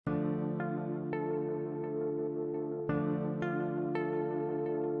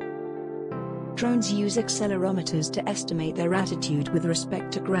Drones use accelerometers to estimate their attitude with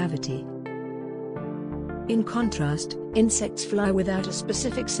respect to gravity. In contrast, insects fly without a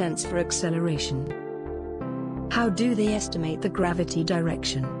specific sense for acceleration. How do they estimate the gravity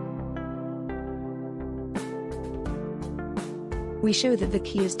direction? We show that the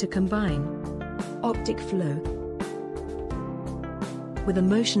key is to combine optic flow with a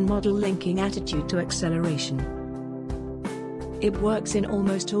motion model linking attitude to acceleration. It works in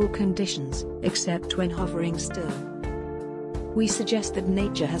almost all conditions, except when hovering still. We suggest that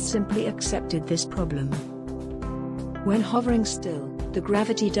nature has simply accepted this problem. When hovering still, the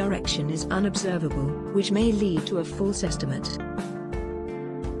gravity direction is unobservable, which may lead to a false estimate.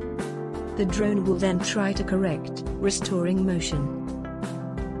 The drone will then try to correct, restoring motion.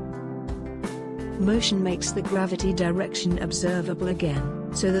 Motion makes the gravity direction observable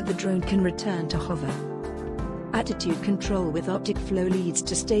again, so that the drone can return to hover. Attitude control with optic flow leads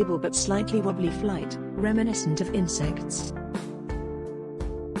to stable but slightly wobbly flight, reminiscent of insects.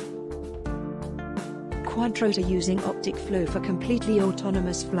 Quadrotor using optic flow for completely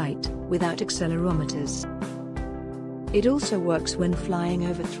autonomous flight, without accelerometers. It also works when flying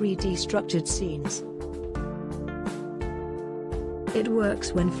over 3D structured scenes. It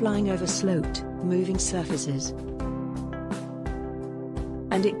works when flying over sloped, moving surfaces.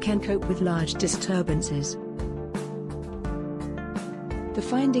 And it can cope with large disturbances. The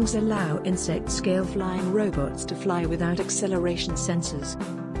findings allow insect-scale flying robots to fly without acceleration sensors.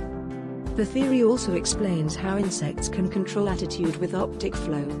 The theory also explains how insects can control attitude with optic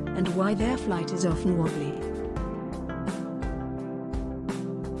flow, and why their flight is often wobbly.